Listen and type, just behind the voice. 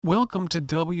Welcome to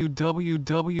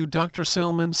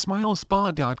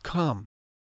www.drsilmansmilespa.com.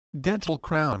 Dental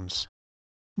crowns.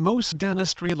 Most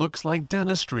dentistry looks like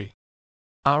dentistry.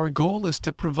 Our goal is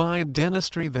to provide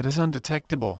dentistry that is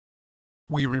undetectable.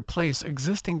 We replace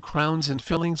existing crowns and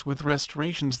fillings with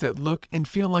restorations that look and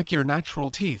feel like your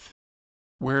natural teeth.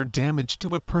 Where damage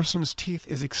to a person's teeth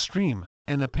is extreme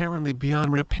and apparently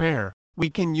beyond repair, we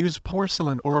can use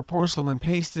porcelain or porcelain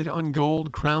pasted on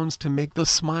gold crowns to make the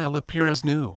smile appear as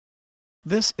new.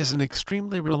 This is an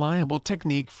extremely reliable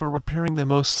technique for repairing the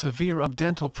most severe of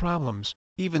dental problems,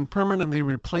 even permanently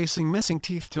replacing missing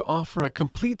teeth to offer a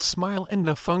complete smile and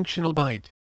a functional bite.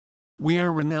 We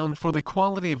are renowned for the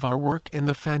quality of our work and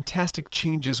the fantastic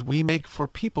changes we make for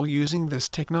people using this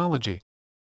technology.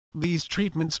 These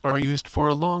treatments are used for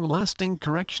a long-lasting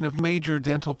correction of major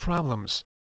dental problems.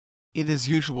 It is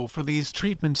usual for these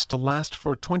treatments to last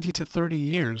for 20 to 30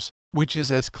 years, which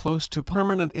is as close to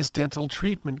permanent as dental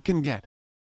treatment can get.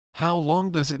 How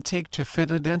long does it take to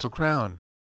fit a dental crown?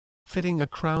 Fitting a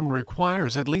crown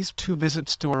requires at least 2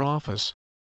 visits to our office.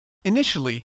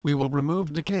 Initially, we will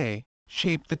remove decay,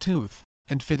 shape the tooth,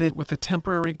 and fit it with a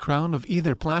temporary crown of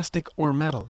either plastic or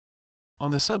metal.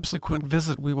 On the subsequent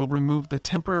visit we will remove the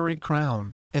temporary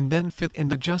crown, and then fit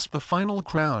and adjust the final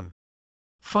crown.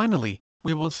 Finally,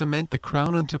 we will cement the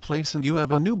crown into place and you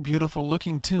have a new beautiful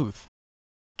looking tooth.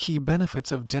 Key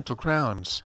benefits of dental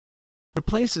crowns.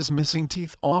 Replaces missing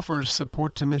teeth, offers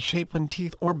support to misshapen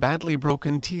teeth or badly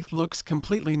broken teeth, looks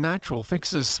completely natural,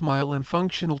 fixes smile and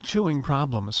functional chewing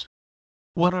problems.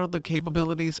 What are the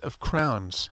capabilities of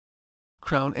crowns?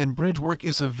 Crown and bridge work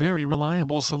is a very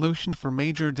reliable solution for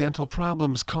major dental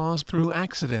problems caused through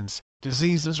accidents,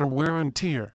 diseases or wear and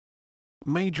tear.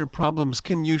 Major problems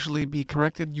can usually be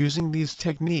corrected using these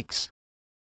techniques.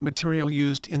 Material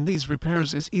used in these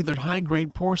repairs is either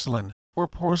high-grade porcelain, or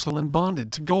porcelain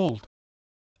bonded to gold.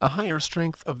 A higher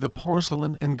strength of the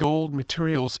porcelain and gold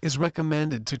materials is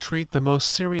recommended to treat the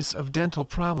most serious of dental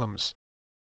problems.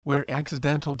 Where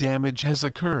accidental damage has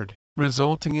occurred,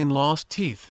 resulting in lost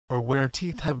teeth, or where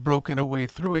teeth have broken away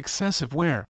through excessive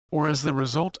wear, or as the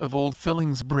result of old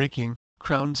fillings breaking,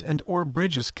 crowns and/or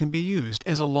bridges can be used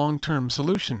as a long-term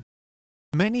solution.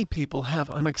 Many people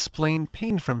have unexplained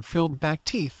pain from filled back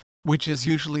teeth, which is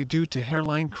usually due to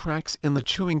hairline cracks in the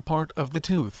chewing part of the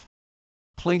tooth.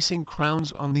 Placing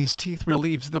crowns on these teeth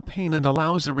relieves the pain and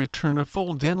allows a return of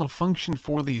full dental function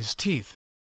for these teeth.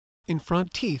 In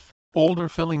front teeth, older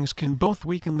fillings can both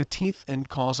weaken the teeth and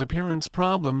cause appearance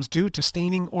problems due to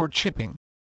staining or chipping.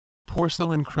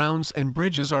 Porcelain crowns and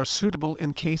bridges are suitable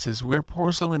in cases where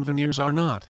porcelain veneers are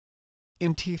not.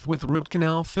 In teeth with root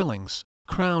canal fillings,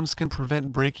 crowns can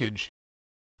prevent breakage.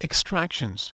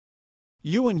 Extractions.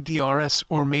 You and DRS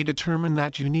or may determine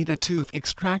that you need a tooth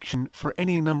extraction for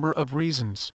any number of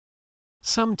reasons.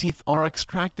 Some teeth are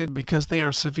extracted because they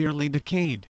are severely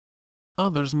decayed.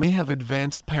 Others may have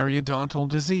advanced periodontal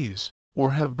disease,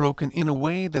 or have broken in a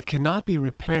way that cannot be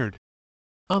repaired.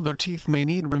 Other teeth may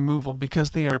need removal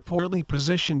because they are poorly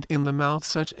positioned in the mouth,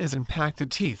 such as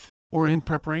impacted teeth, or in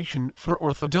preparation for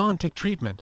orthodontic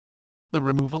treatment. The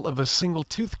removal of a single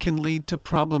tooth can lead to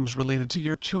problems related to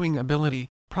your chewing ability,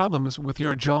 problems with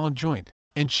your jaw joint,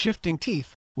 and shifting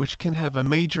teeth, which can have a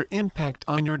major impact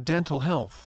on your dental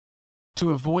health.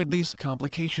 To avoid these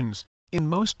complications, in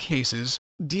most cases,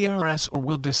 DRS or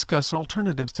will discuss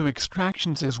alternatives to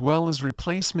extractions as well as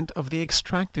replacement of the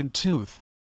extracted tooth.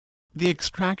 The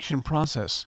extraction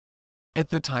process. At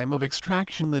the time of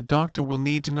extraction, the doctor will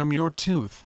need to numb your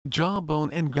tooth,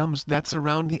 jawbone and gums that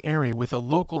surround the area with a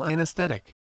local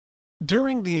anesthetic.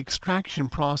 During the extraction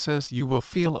process you will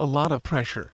feel a lot of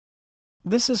pressure.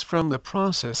 This is from the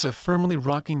process of firmly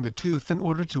rocking the tooth in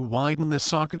order to widen the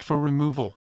socket for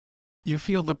removal. You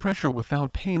feel the pressure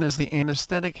without pain as the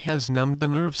anesthetic has numbed the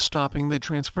nerves, stopping the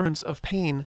transference of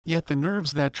pain, yet the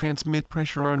nerves that transmit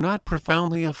pressure are not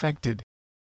profoundly affected.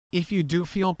 If you do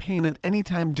feel pain at any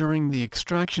time during the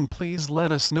extraction, please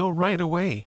let us know right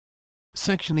away.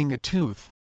 Sectioning a tooth.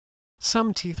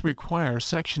 Some teeth require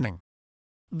sectioning.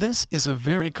 This is a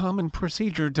very common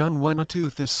procedure done when a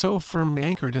tooth is so firmly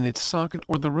anchored in its socket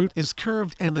or the root is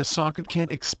curved and the socket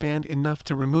can't expand enough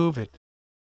to remove it.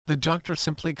 The doctor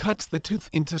simply cuts the tooth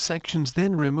into sections,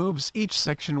 then removes each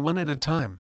section one at a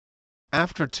time.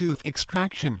 After tooth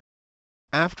extraction.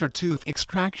 After tooth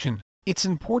extraction, it's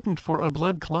important for a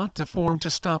blood clot to form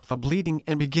to stop the bleeding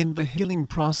and begin the healing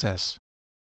process.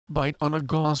 Bite on a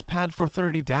gauze pad for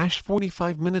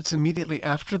 30-45 minutes immediately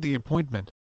after the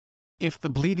appointment. If the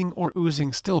bleeding or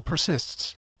oozing still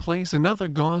persists, place another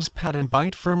gauze pad and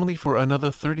bite firmly for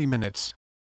another 30 minutes.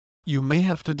 You may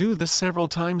have to do this several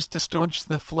times to staunch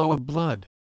the flow of blood.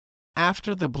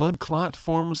 After the blood clot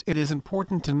forms, it is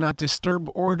important to not disturb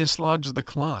or dislodge the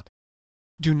clot.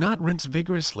 Do not rinse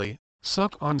vigorously,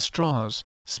 suck on straws,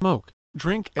 smoke,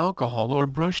 drink alcohol or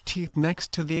brush teeth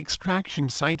next to the extraction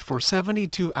site for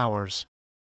 72 hours.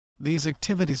 These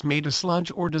activities may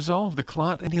dislodge or dissolve the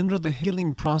clot and hinder the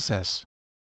healing process.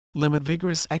 Limit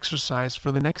vigorous exercise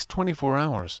for the next 24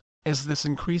 hours, as this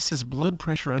increases blood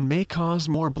pressure and may cause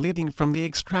more bleeding from the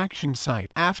extraction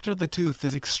site. After the tooth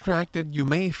is extracted, you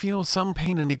may feel some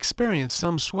pain and experience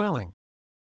some swelling.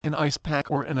 An ice pack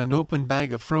or an unopened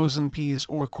bag of frozen peas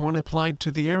or corn applied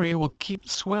to the area will keep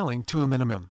swelling to a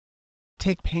minimum.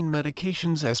 Take pain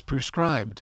medications as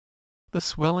prescribed. The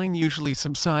swelling usually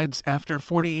subsides after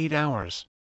 48 hours.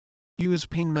 Use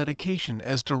pain medication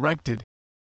as directed.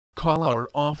 Call our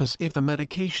office if the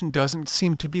medication doesn't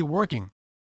seem to be working.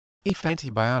 If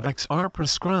antibiotics are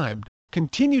prescribed,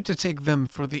 continue to take them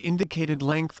for the indicated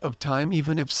length of time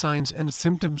even if signs and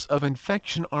symptoms of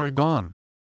infection are gone.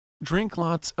 Drink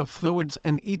lots of fluids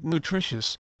and eat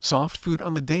nutritious, soft food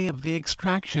on the day of the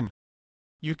extraction.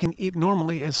 You can eat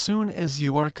normally as soon as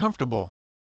you are comfortable.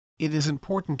 It is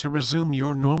important to resume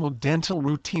your normal dental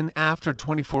routine after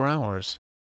 24 hours.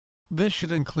 This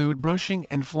should include brushing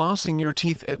and flossing your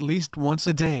teeth at least once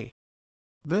a day.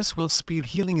 This will speed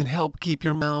healing and help keep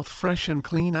your mouth fresh and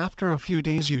clean. After a few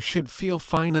days you should feel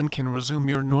fine and can resume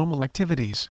your normal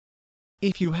activities.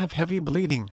 If you have heavy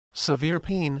bleeding, severe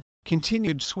pain,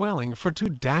 continued swelling for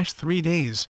 2-3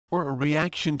 days, or a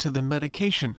reaction to the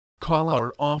medication, call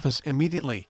our office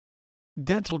immediately.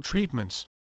 Dental treatments.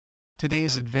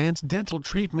 Today's advanced dental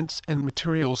treatments and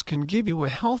materials can give you a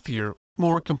healthier,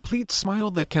 more complete smile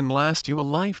that can last you a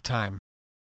lifetime.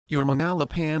 Your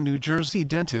Manalapan, New Jersey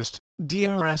dentist,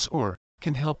 DRS or,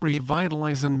 can help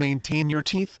revitalize and maintain your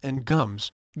teeth and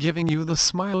gums, giving you the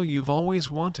smile you've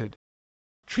always wanted.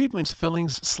 Treatments: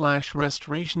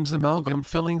 fillings/restorations, amalgam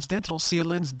fillings, dental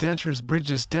sealants, dentures,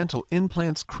 bridges, dental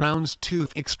implants, crowns,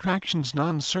 tooth extractions,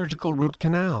 non-surgical root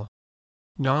canal.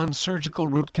 Non-surgical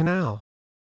root canal.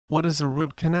 What is a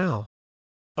root canal?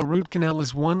 A root canal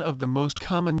is one of the most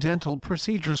common dental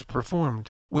procedures performed,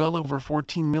 well over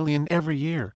 14 million every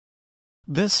year.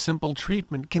 This simple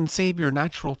treatment can save your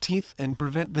natural teeth and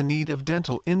prevent the need of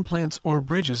dental implants or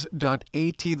bridges. At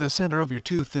the center of your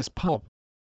tooth is pulp.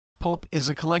 Pulp is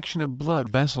a collection of blood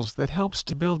vessels that helps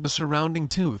to build the surrounding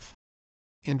tooth.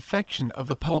 Infection of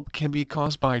the pulp can be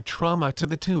caused by trauma to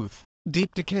the tooth,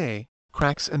 deep decay,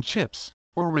 cracks and chips,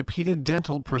 or repeated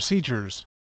dental procedures.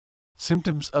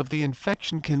 Symptoms of the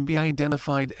infection can be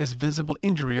identified as visible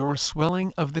injury or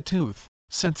swelling of the tooth,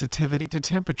 sensitivity to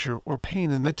temperature or pain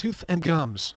in the tooth and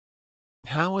gums.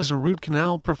 How is a root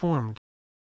canal performed?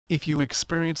 If you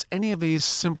experience any of these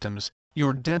symptoms,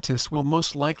 your dentist will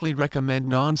most likely recommend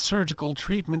non-surgical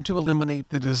treatment to eliminate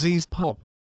the diseased pulp.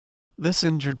 This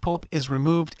injured pulp is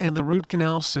removed and the root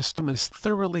canal system is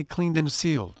thoroughly cleaned and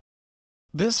sealed.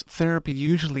 This therapy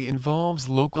usually involves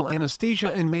local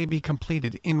anesthesia and may be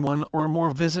completed in 1 or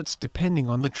more visits depending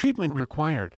on the treatment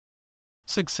required.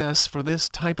 Success for this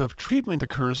type of treatment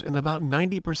occurs in about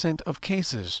 90% of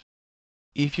cases.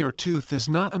 If your tooth is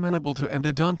not amenable to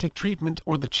endodontic treatment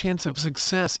or the chance of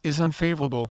success is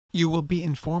unfavorable, you will be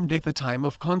informed at the time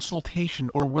of consultation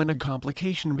or when a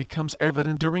complication becomes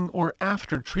evident during or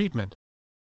after treatment.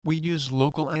 We use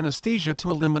local anesthesia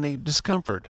to eliminate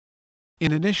discomfort.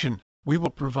 In addition, we will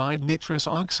provide nitrous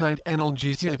oxide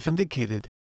analgesia if indicated.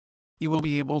 You will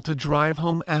be able to drive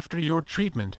home after your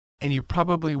treatment, and you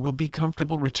probably will be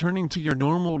comfortable returning to your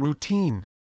normal routine.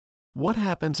 What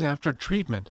happens after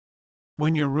treatment?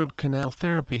 When your root canal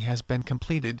therapy has been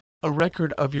completed, a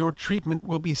record of your treatment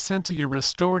will be sent to your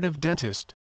restorative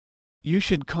dentist. You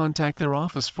should contact their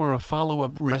office for a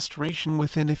follow-up restoration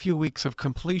within a few weeks of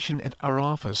completion at our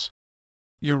office.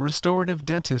 Your restorative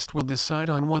dentist will decide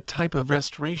on what type of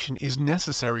restoration is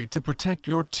necessary to protect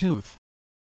your tooth.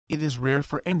 It is rare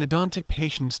for endodontic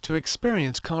patients to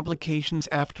experience complications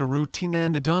after routine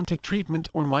endodontic treatment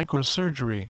or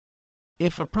microsurgery.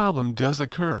 If a problem does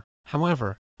occur,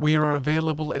 however, we are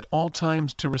available at all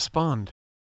times to respond.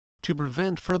 To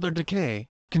prevent further decay,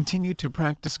 continue to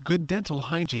practice good dental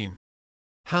hygiene.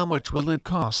 How much will it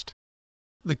cost?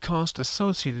 The cost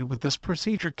associated with this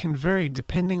procedure can vary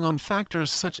depending on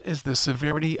factors such as the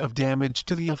severity of damage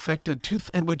to the affected tooth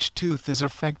and which tooth is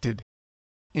affected.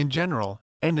 In general,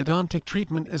 endodontic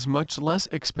treatment is much less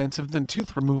expensive than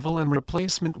tooth removal and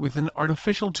replacement with an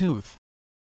artificial tooth.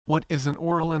 What is an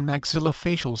oral and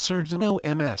maxillofacial surgeon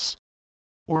 (OMS)?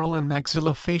 Oral and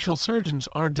maxillofacial surgeons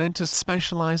are dentists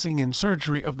specializing in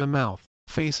surgery of the mouth,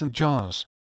 face and jaws.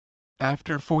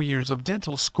 After 4 years of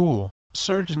dental school,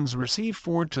 Surgeons receive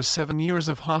 4 to 7 years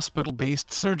of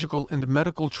hospital-based surgical and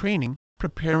medical training,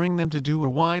 preparing them to do a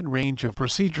wide range of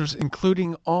procedures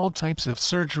including all types of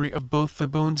surgery of both the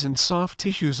bones and soft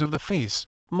tissues of the face,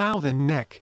 mouth and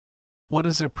neck. What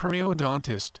is a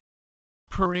periodontist?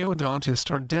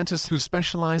 Periodontists are dentists who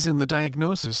specialize in the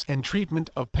diagnosis and treatment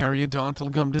of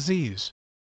periodontal gum disease.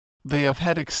 They have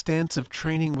had extensive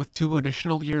training with 2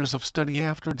 additional years of study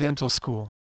after dental school.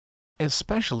 As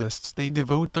specialists, they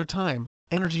devote their time,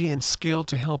 energy and skill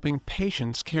to helping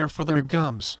patients care for their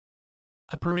gums.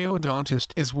 A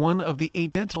periodontist is one of the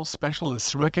 8 dental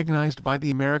specialists recognized by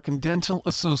the American Dental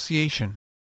Association.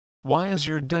 Why is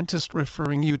your dentist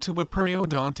referring you to a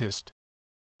periodontist?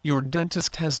 Your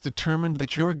dentist has determined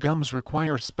that your gums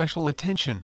require special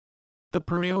attention. The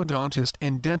periodontist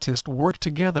and dentist work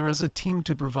together as a team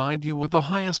to provide you with the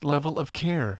highest level of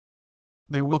care.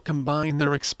 They will combine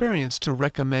their experience to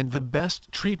recommend the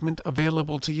best treatment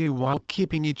available to you while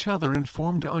keeping each other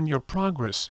informed on your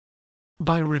progress.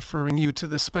 By referring you to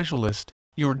the specialist,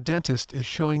 your dentist is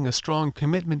showing a strong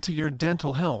commitment to your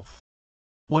dental health.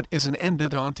 What is an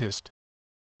endodontist?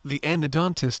 The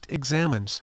endodontist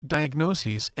examines,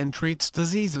 diagnoses and treats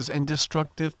diseases and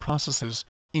destructive processes,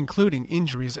 including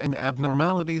injuries and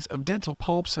abnormalities of dental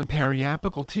pulps and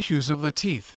periapical tissues of the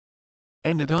teeth.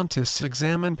 Endodontists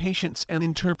examine patients and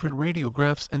interpret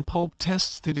radiographs and pulp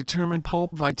tests to determine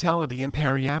pulp vitality and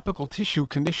periapical tissue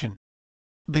condition.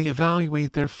 They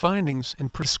evaluate their findings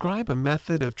and prescribe a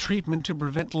method of treatment to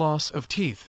prevent loss of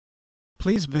teeth.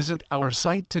 Please visit our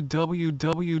site to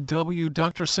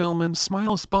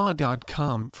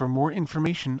www.drsilmansmilespa.com for more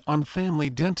information on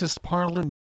family dentist Parlin.